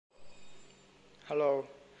Hello.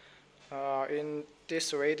 In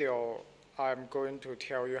this video, I'm going to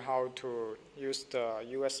tell you how to use the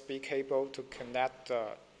USB cable to connect the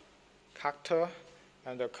character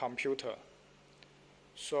and the computer.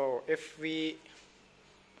 So if we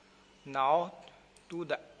now do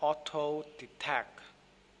the auto detect,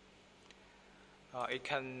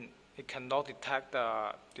 it cannot detect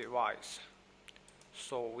the device.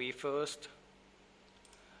 So we first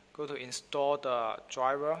go to install the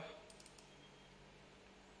driver.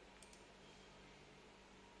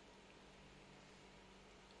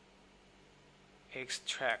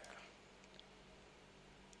 Extract,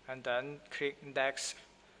 and then click next,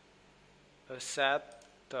 accept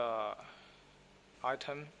the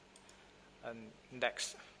item, and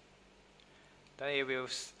next. Then it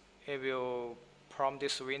will prompt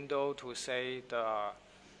this window to say the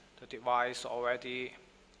device already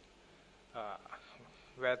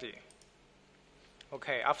ready.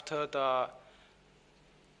 Okay, after the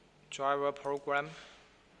driver program,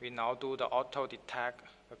 we now do the auto detect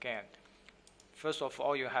again. First of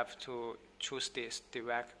all, you have to choose this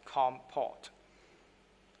direct COM port.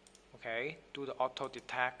 Okay, do the auto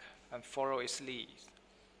detect and follow its lead.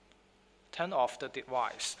 Turn off the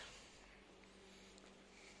device.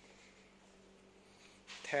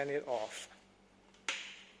 Turn it off.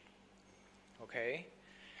 Okay,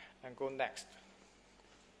 and go next.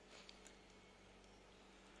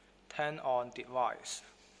 Turn on device.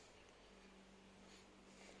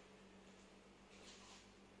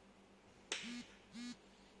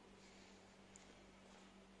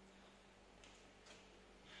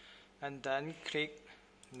 And then click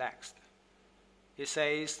next. It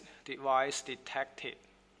says device detected.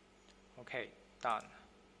 Okay, done.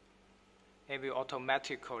 It will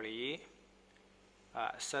automatically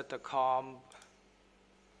set the COM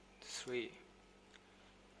 3.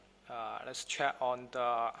 Let's check on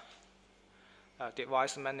the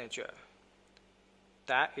device manager.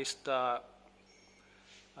 That is the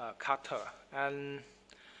cutter, and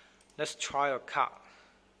let's try a cut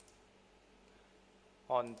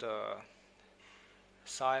on the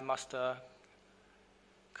side master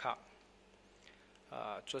cut.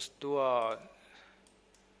 Just do a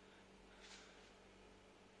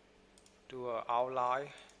outline.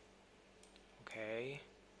 Okay,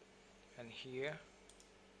 and here.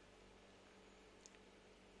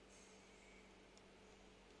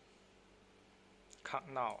 Cut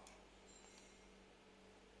now.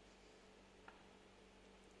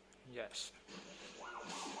 Yes.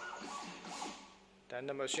 Then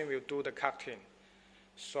the machine will do the cutting.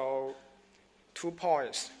 So 2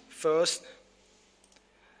 points. First,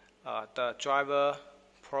 the driver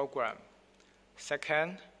program.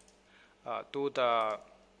 Second, do the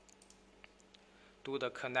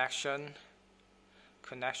connection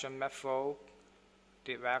method,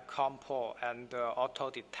 direct COM port, and auto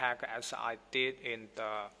detect as I did in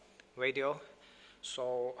the video.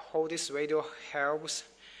 So hope this video helps.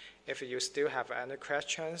 If you still have any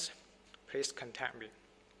questions, please contact me.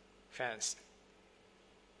 Thanks.